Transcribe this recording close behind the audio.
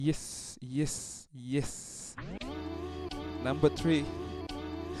Yes, yes, yes. Number three,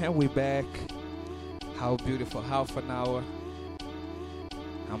 and we back. How beautiful, half an hour.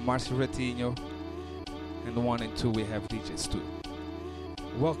 I'm Marcio Ratinho, and one and two we have DJs too.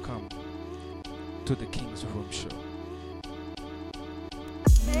 Welcome to the King's Room Show.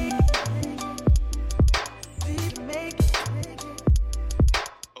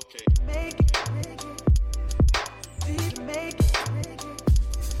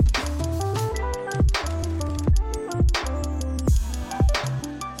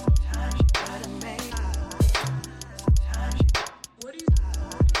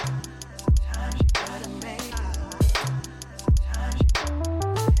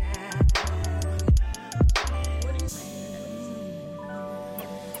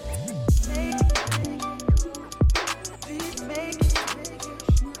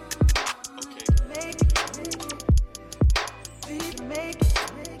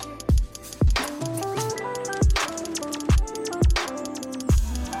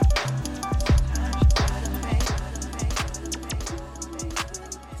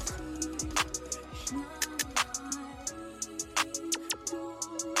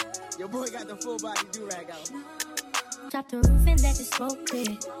 Drop the roof and let the smoke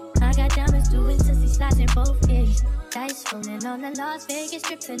clear. I got diamonds doing sissy slides in both ears. Dice rolling on the Las Vegas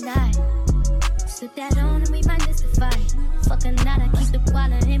strip tonight. Slip that on and we might miss the fight. Fuck a night, I keep the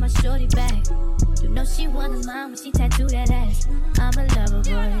wallet in my shorty bag. You know she wanna mine when she tattoo that ass. I'm a lover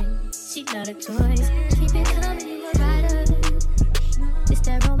boy, she love the toys. Keep it coming, you a rider. It's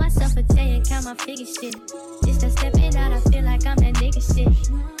that roll myself a day and count my figure shit. It's that stepping out, I feel like I'm that nigga shit.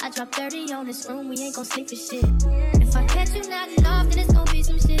 I drop 30 on this room, we ain't gon' sleep for shit. If I catch you nodding off, then it's gon' be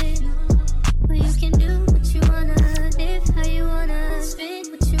some shit. Well, you can do what you wanna, live how you wanna, spit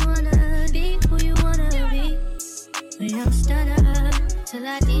what you wanna, be who you wanna be. We don't stutter till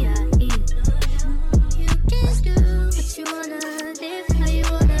I D.I.E. You can do what you wanna, live how you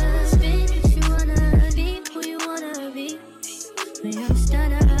wanna, spit what you wanna, be who you wanna be. We don't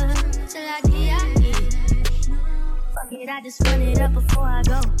stutter till I D.I.E. Fuck it, I just run it up before I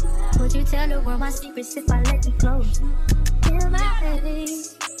go. Would you tell the world my secrets if I let you close? Feel my belly,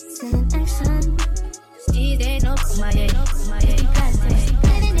 sending action. See, they know my you got this.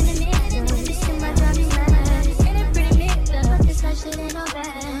 Living in the middle, this is my job, it's mad. In a pretty mirror, but this life shit ain't no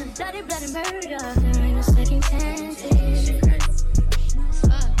bad. Bloody, bloody murder, there ain't no second chances.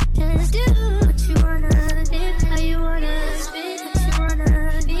 Just do what you wanna, live how you wanna, spit what you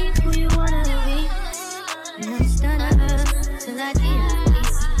wanna, be who you wanna be. And I'm stutter till I D.I.E.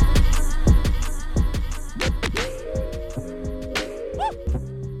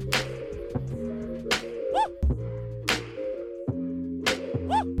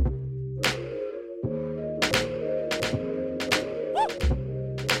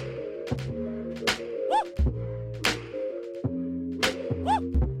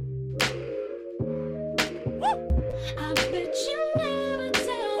 I bet you never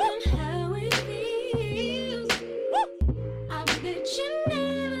tell them how it feels. I bet you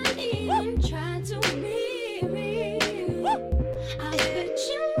never even try to be real. I bet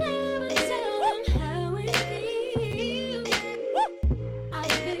you never tell them how it feels. I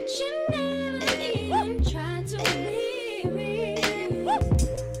bet you never even try to be real.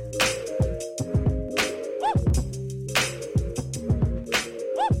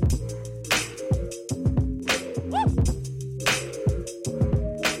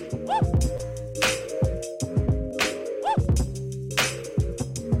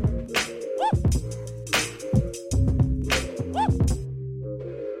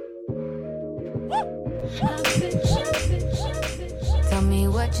 Tell me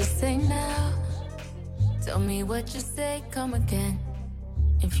what you say now. Tell me what you say, come again.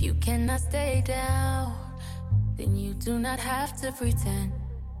 If you cannot stay down, then you do not have to pretend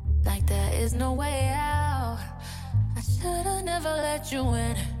like there is no way out. I should've never let you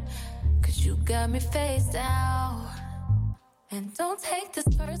in, 'cause you got me face down. And don't take this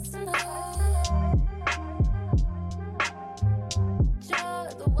personal. You're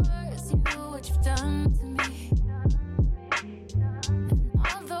the worst, you know what you've done to me.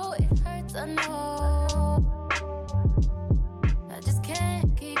 Although it hurts, I know I just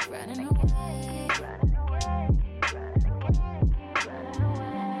can't keep running away.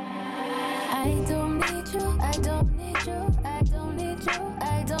 I don't need you, I don't need you, I don't need you,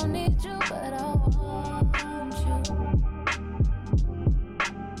 I don't need you, but I want you.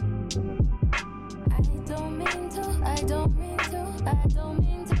 I don't mean to, I don't mean to, I don't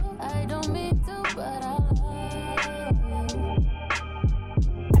mean to, I don't mean to, but I love you.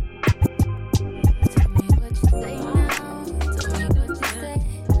 Tell me what you say now, tell me what you say.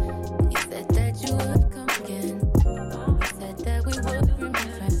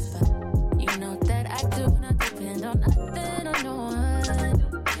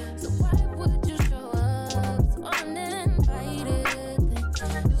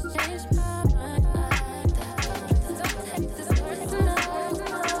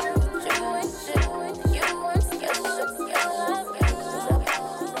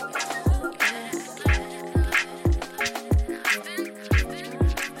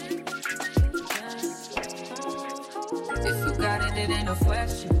 and it ain't a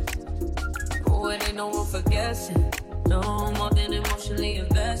fraction. Oh, it ain't no room for guessing. No more than emotionally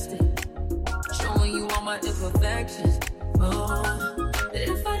invested. Showing you all my imperfections. Oh,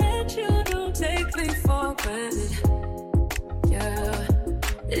 if I let you, don't take me for granted. Yeah,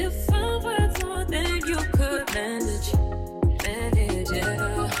 if I were more than you could manage,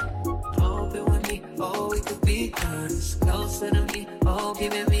 yeah. Oh, be with me, oh, we could be honest. Closer to me, oh,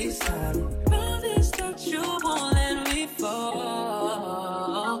 giving me silence. Promise that you won't let me fall.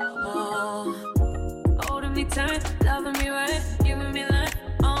 Holding me tight, loving me right, giving me life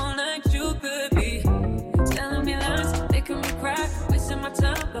all night. You could be telling me lies, making me cry, wasting my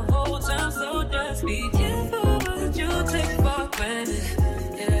time the whole time. So just be careful what you take for granted.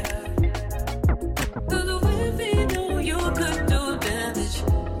 Yeah. You could do damage.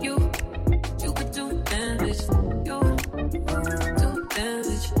 You could do damage. You do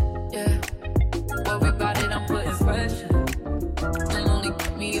damage. Yeah. Worry about it, I'm putting pressure. And only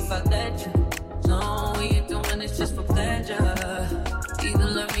get me if I let you. No, we ain't doing this just for pleasure. Either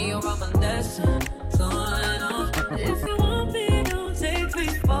learn me or I'm a lesson. So I know if you want me, don't take me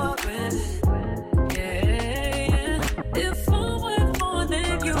for granted. Yeah. If I went more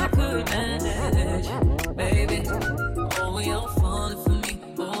than you could manage, baby. Oh, you're falling for me.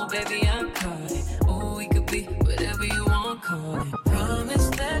 Oh, baby, I'm caught it. Oh, we could be whatever you want, call it. Promise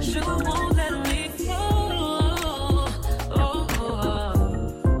that you won't let me fall. Oh,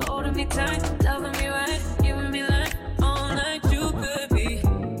 holding me tight, loving me right, giving me life all night. You could be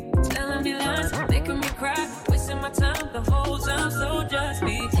telling me lies, making me cry, wasting my time the whole time. So just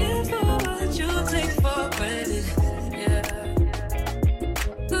be careful what you take for granted. Yeah.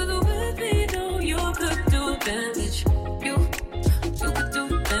 'Cause with me, no, you could do damage. You could do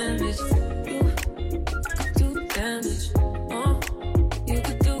damage. You could do damage. Oh, you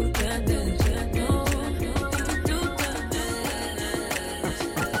could do damage. Yeah, no, you could do damage.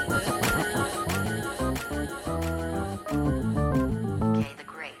 Kay the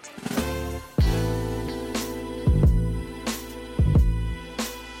Great.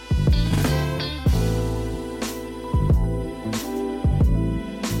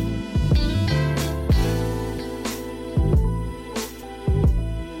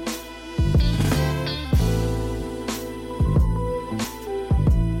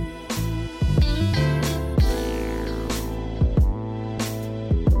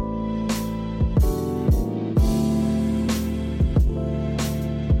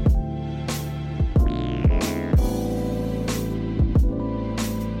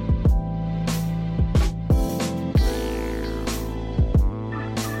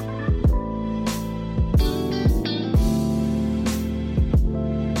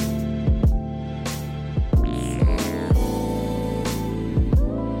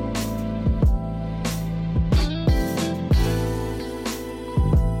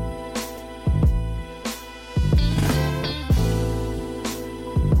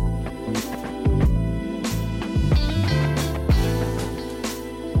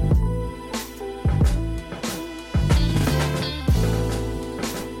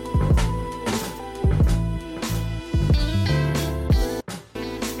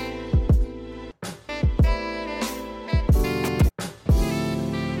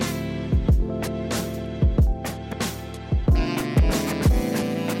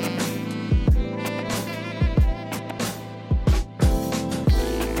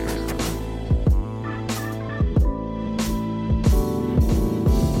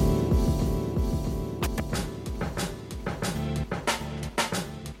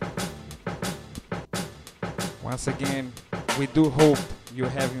 Once again, we do hope you're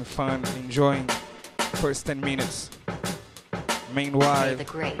having fun, enjoying first 10 minutes. Meanwhile, Kay the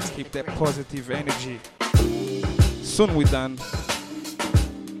Great. keep that positive energy. Soon we're done.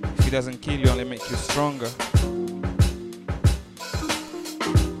 If it doesn't kill you, only make you stronger.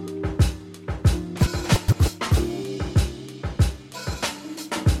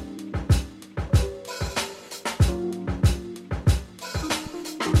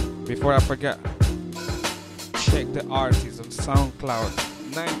 Before I forget, check the artists on SoundCloud.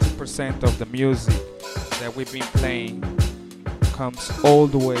 90% of the music that we've been playing comes all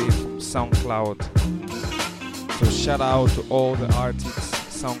the way from SoundCloud. So shout out to all the artists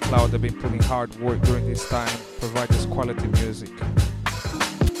SoundCloud that have been putting hard work during this time, provide us quality music.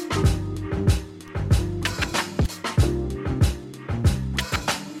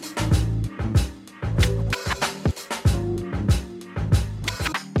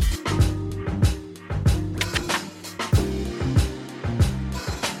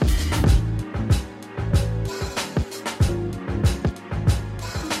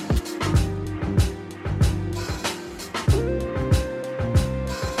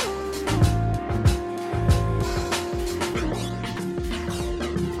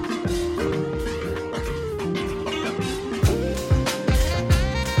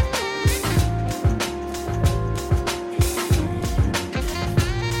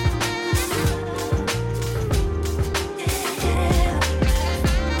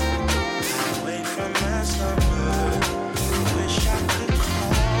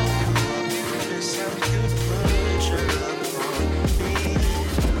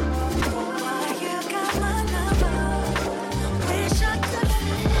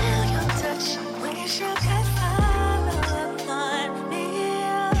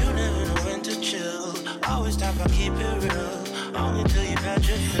 keep it real. Only till you've had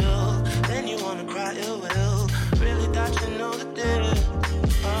your fill. Then you wanna cry ill will. Really thought you know the deal.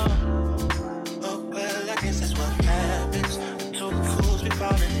 Oh, well, I guess that's what happens. Two fools be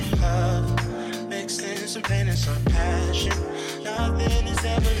falling in love. Mixing some pain and some passion. Nothing is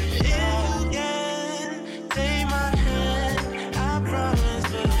ever enough. If you can take my hand, I promise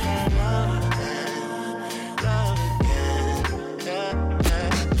we'll find love again. Love again. Yeah, yeah.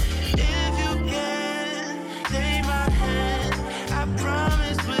 If you can take my hand, I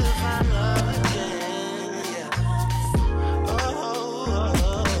promise we'll find love again. Yeah.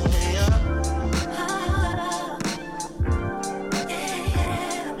 Oh, yeah.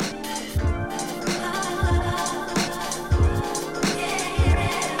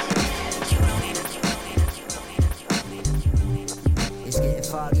 It's getting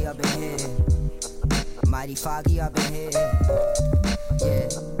foggy up in here. Mighty foggy up in here. Yeah.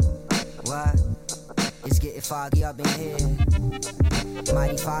 What? It's getting foggy up in here.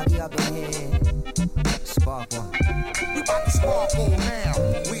 Mighty foggy up in here. Spark one. We about to sparkle now.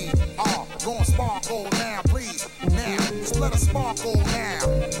 We are gonna sparkle now, please. Now, just let us sparkle now.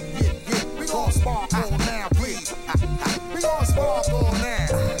 Yeah, we gonna sparkle now, please. We gonna sparkle now.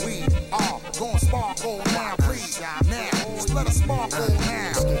 We are gonna sparkle now, please. Now, just let us sparkle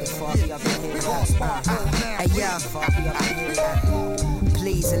now. Yeah, we gonna sparkle now. Hey, yo.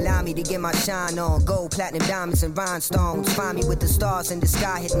 Please allow me to get my shine on. Gold, platinum, diamonds, and rhinestones. Find me with the stars in the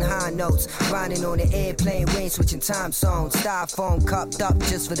sky hitting high notes. Riding on the airplane, wings switching time zones. Styrofoam cupped up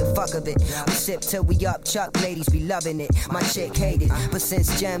just for the fuck of it. We sip till we up, Chuck ladies be loving it. My chick hate it, but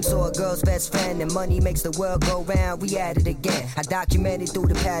since gems or a girl's best friend and money makes the world go round, we at it again. I documented through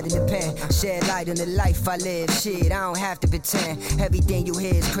the pad and the pen. Shed light on the life I live. Shit, I don't have to pretend. Everything you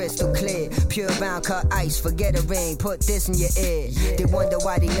hear is crystal clear. Pure round cut ice, forget a ring. Put this in your ear. They wonder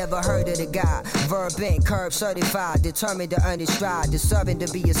why they never heard of the guy. Verb curb certified, determined to earn his stride, deserving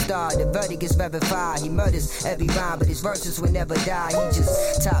to be a star. The verdict is verified. He murders every rhyme, but his verses will never die. He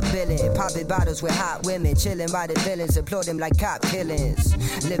just top billing, popping bottles with hot women, chilling by the villains, applaud them like cop killings.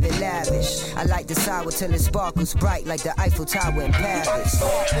 Living lavish, I like the sour till it sparkles bright like the Eiffel Tower in Paris.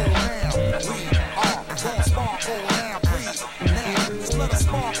 Sparkle now. We are gonna sparkle now, please. Now, just let us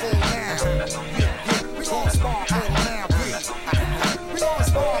sparkle now. Yeah, we gonna sparkle now, please. We gonna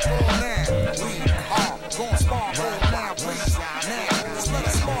sparkle now. We are gonna sparkle now, please. Now, just let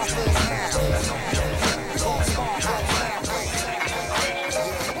us sparkle now. We gonna sparkle now, please.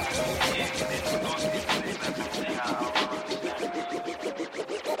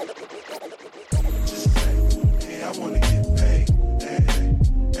 Hey, I wanna get paid.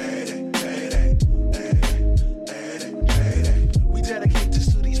 We dedicate this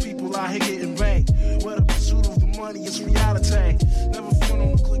to these people out here getting paid. What a pursuit of the money is reality. Never fun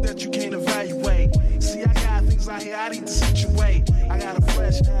on the click that you can't evaluate. See, I got things out here I need to situate. I got a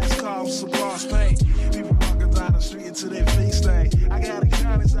fresh ass car with some lost paint. People walking down the street until their face stay. I got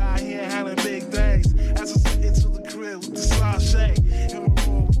accountants out here handling big things. As I sit into the crib with the sachet. In my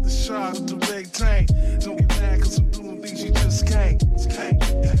room with the shot with the big tank. Don't get mad cause I'm doing things you just can't. Hey,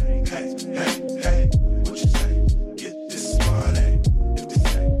 what you say? Get this money. If they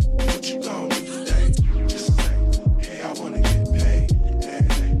say, what you gon' do today? Just say, hey, I wanna get paid.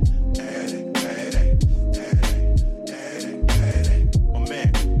 Oh man,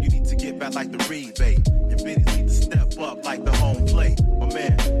 you need to get back like the rebate. Your business need to step up like the home plate. Oh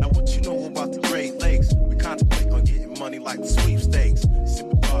man, now what you know about the Great Lakes? We contemplate on getting money like the sweepstakes.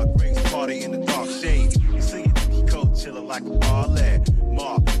 Sipping dark grapes, party in the dark shade. You see it, he cold chillin' like a parlay.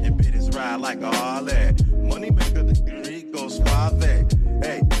 Mark and business ride like a Harley. Money maker, the street goes suave.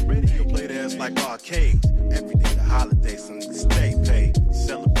 Hey, radio play dance like arcades. Every day the holidays, some niggas stay paid.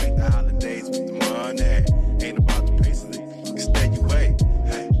 Celebrate the holidays with the money. Ain't about the pace, nigga, stay away.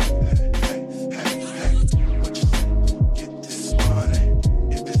 Hey, what you say? Get this money.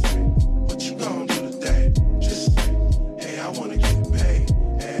 If they say, what you gon' do today? Just say, hey, I wanna get paid.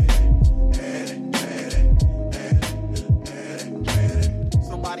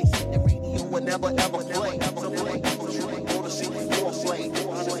 Somebody said the radio would never ever play. Somebody go to see the foreplay.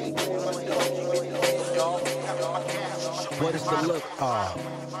 What is the look of?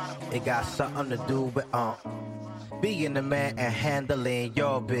 It got something to do with being the man and handling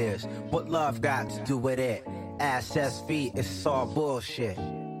your biz. What love got to do with it? SSV, it's all bullshit.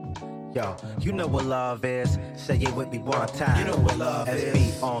 Yo, you know what love is. Say it with me one time. You know what love SB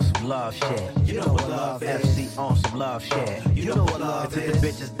is. on some love shit. You know what love is. FC on some love shit. You know what love to is. the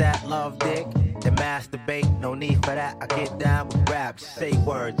bitches that love dick, they masturbate. No need for that. I get down with rap. Say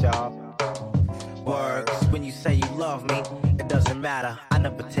word, y'all. words. When you say you love me, it doesn't matter. I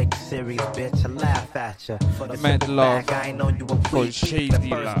never take it serious, bitch. I laugh at you. For the Mad simple love fact, I ain't known you a for week. J The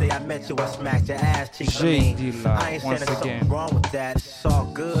Dilla. first day I met you, I smacked your ass cheeks. J Dilla, I ain't saying once there's again. something wrong with that. It's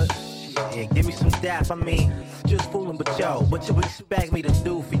all good. Yeah, give me some dap. I mean, just fooling, but yo, what you expect me to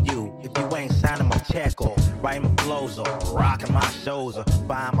do for you if you ain't signing my check or writing my clothes or rocking my shows or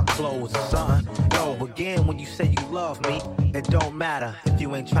buying my clothes or something? Yo, again, when you say you love me, it don't matter if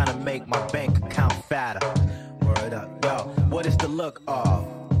you ain't trying to make my bank account fatter. Word up, yo, what is the look of?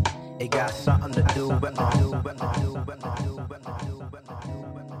 It got something to do with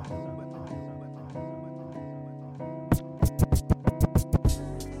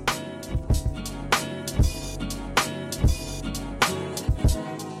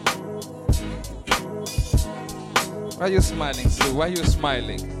Why are you smiling, Sue? Why are you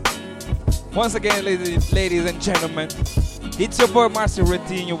smiling? Once again, ladies and gentlemen, it's your boy Marcy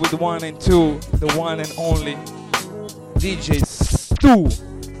Retinho with 1 and 2, the one and only DJ Stu.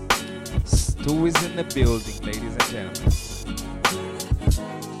 Stu is in the building, ladies and gentlemen.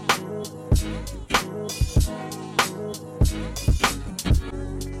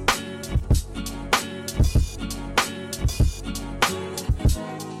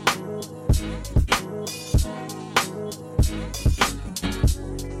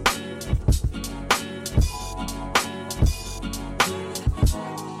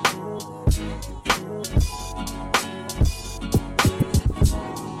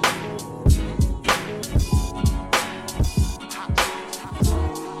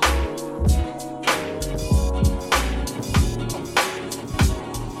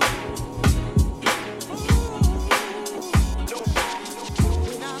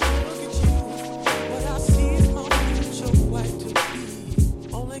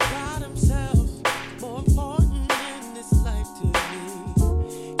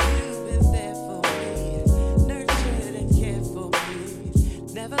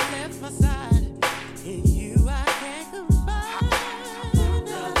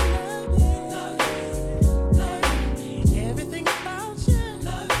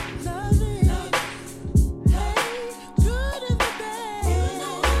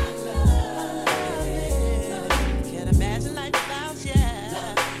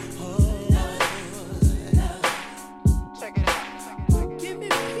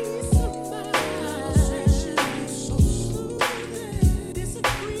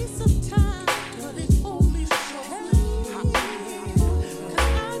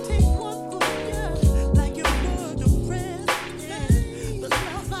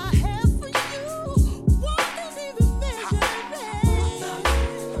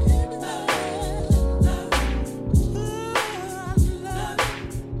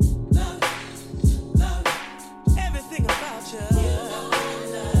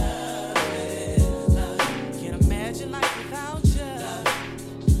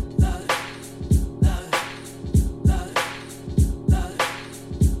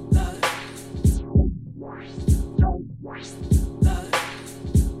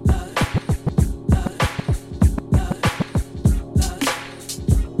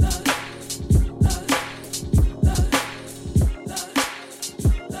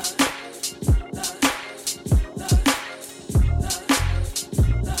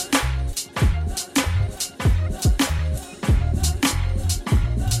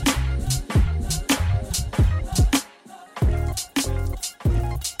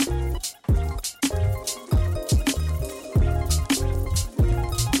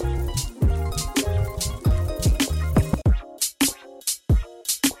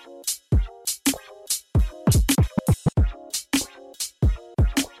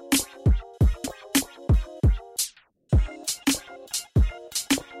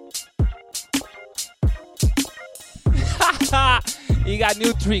 He got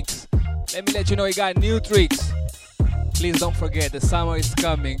new tricks. Let me let you know he got new tricks. Please don't forget, the summer is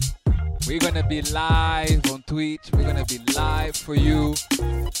coming. We're gonna be live on Twitch. We're gonna be live for you.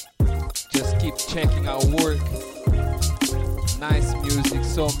 Just keep checking our work. Nice music,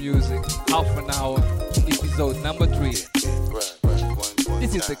 soul music. Half an hour. Episode number 3.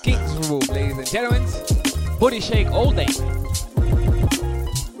 This is the King's Room, ladies and gentlemen. Booty shake all day.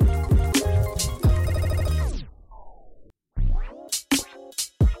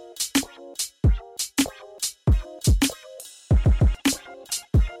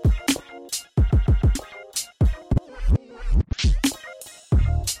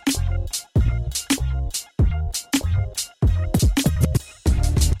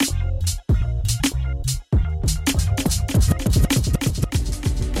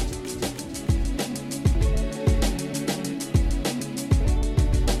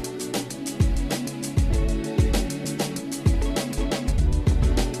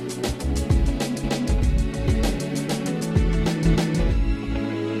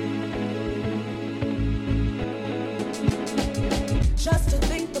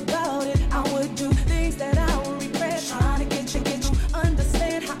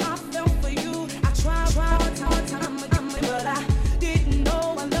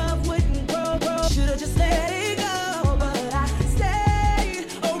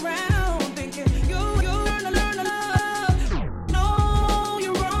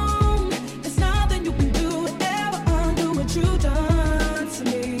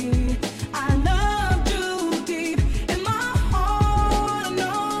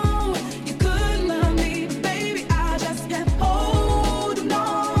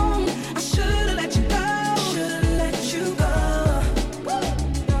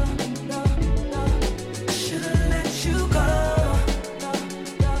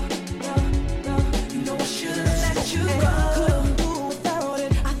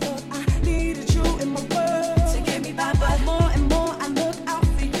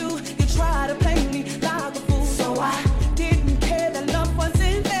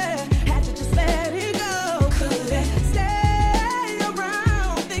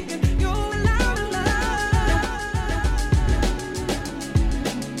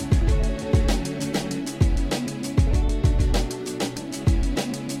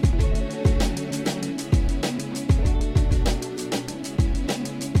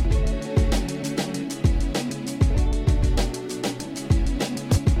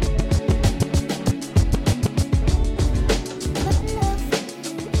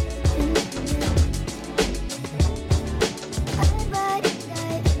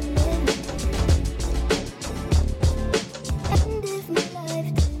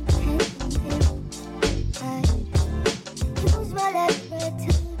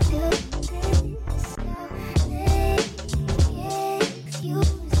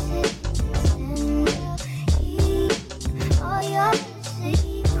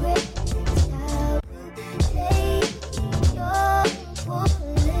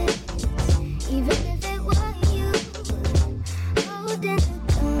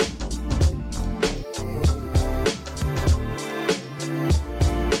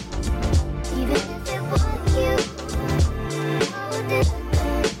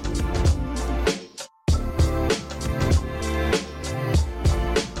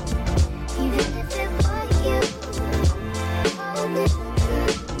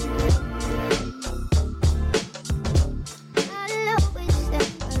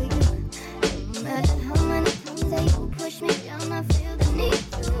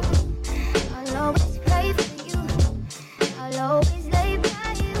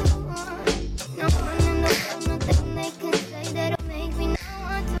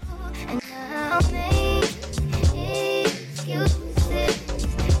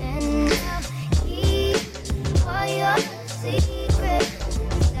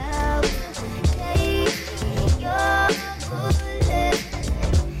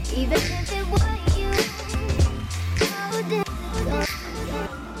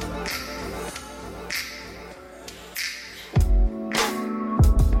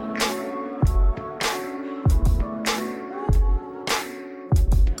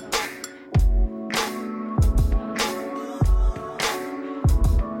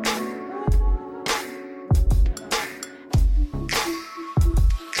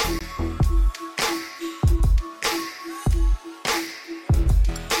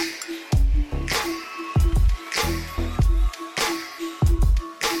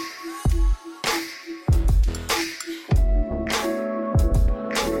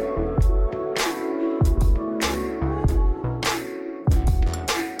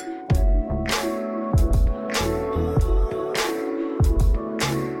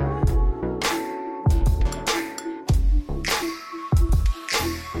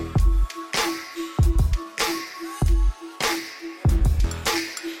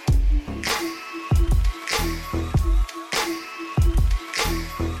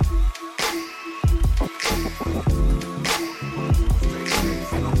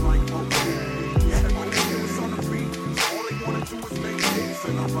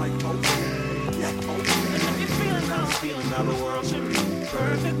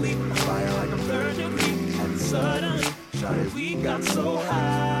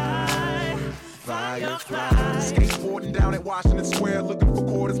 Skateboarding down at Washington Square, looking for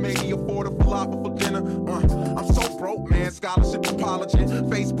quarters, maybe afford a falafel for dinner. I'm so broke, man. Scholarship apology.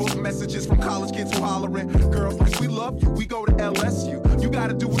 Facebook messages from college kids who hollering. Girls like, we love you, we go to LSU. You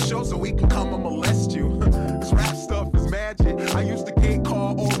gotta do a show so we can come and molest you. This rap stuff is magic. I used to get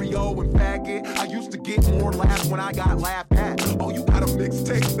called Oreo and faggot. I used to get more laughs when I got laughed at. Oh, you got a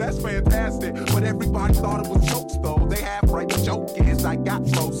mixtape? That's fantastic. But everybody thought it was jokes though. They have right, the joke is I got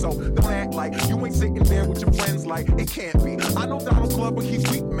flow. So don't act like you ain't sitting there with your friends like it can't be. I know Donald Glover, he's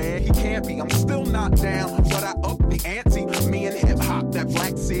weak, man. He can't be. I'm still not down, but I up the ante. Me and hip hop, that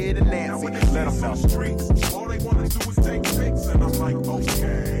Black Sid and Nancy. Let them know. Streets, all they wanna do is take pics, and I'm like,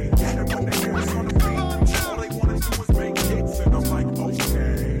 okay. And when they hear us on the beat, all they wanna do is make hits, and I'm like,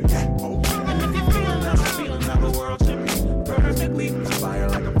 okay. Okay. And if you're feeling how the world should be perfectly, fire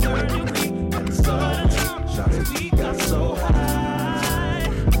like a perfectly, and suddenly, shots of we got so high.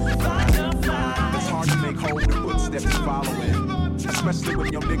 Fire. It's hard to make hold the footsteps you following, especially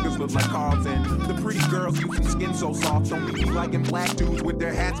when your niggas look like Carlton. The pretty girls using skin so soft don't be liking black dudes with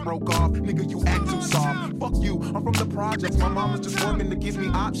their hats broke off. Nigga, you act too soft. Fuck you, I'm from the projects. My mama's just working to give me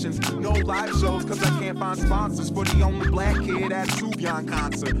options. No live shows cause I can't find sponsors for the only black kid at Sufjan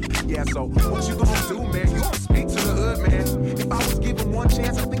concert. Yeah, so what you gonna do, man? You don't speak to the hood, man. If I was given one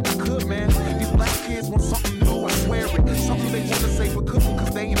chance, I think I could, man. These black kids want something new, I swear it. Something they wanna say but couldn't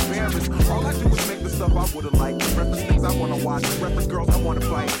cause they embarrassed. All I do is make the stuff I would've liked. Reference things I wanna watch, reference girls I wanna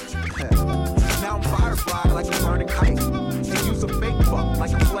fight. Now I'm firefly like a burning kite. And use a fake fuck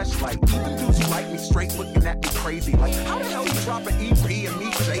like a fleshlight. Even dudes who like me straight looking at me crazy. Like, how the hell you drop an EP and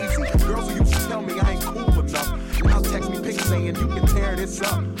me Jay-Z? Girls who used to tell me I ain't cool enough now text me pics saying you can tear this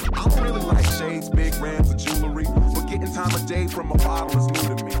up. I don't really like shades, big rims, or jewelry, but getting time of day from a bottle is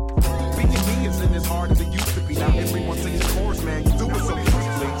new to me. Being me isn't as hard as it used to be. Now everyone sings the chorus, man. You do it so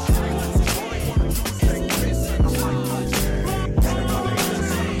perfectly.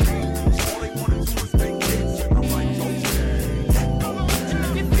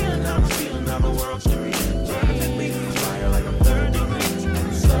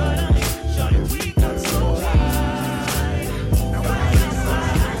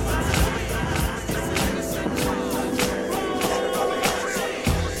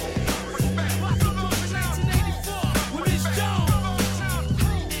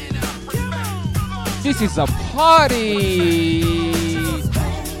 This is a party.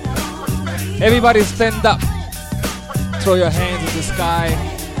 Everybody stand up. Throw your hands in the sky.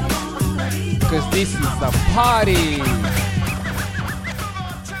 Because this is a party.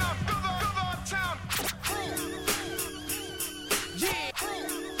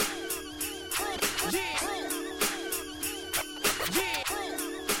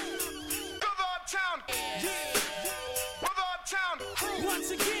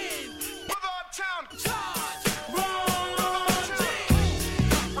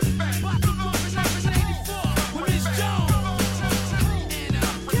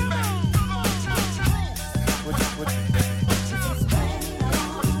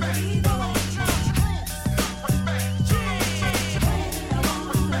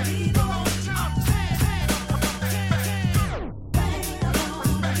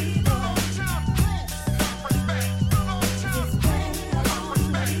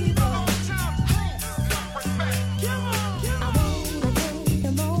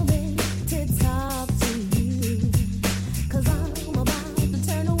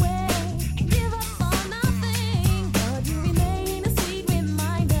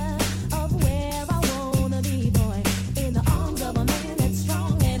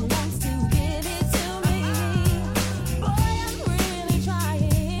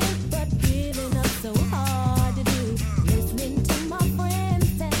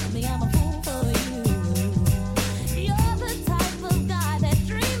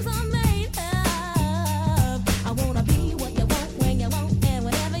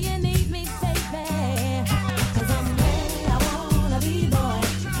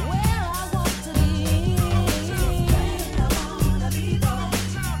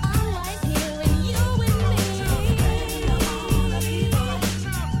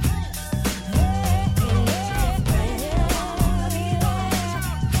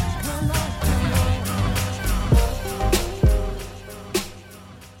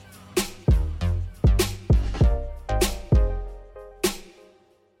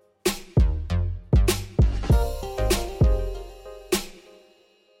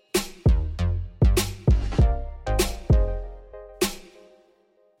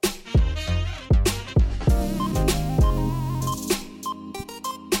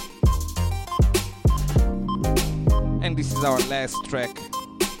 And this is our last track.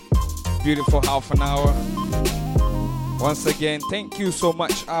 Beautiful half an hour. Once again, thank you so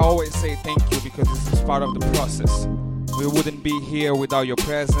much. I always say thank you because this is part of the process. We wouldn't be here without your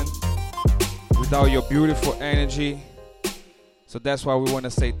presence, without your beautiful energy. So that's why we want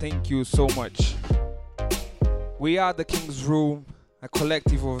to say thank you so much. We are the King's Room, a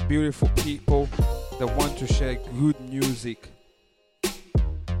collective of beautiful people that want to share good music.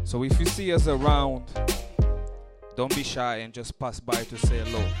 So if you see us around, don't be shy and just pass by to say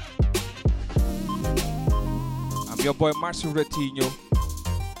hello. I'm your boy Marcio Ratinho,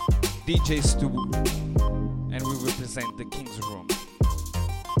 DJ Stu, and we represent the King's Room.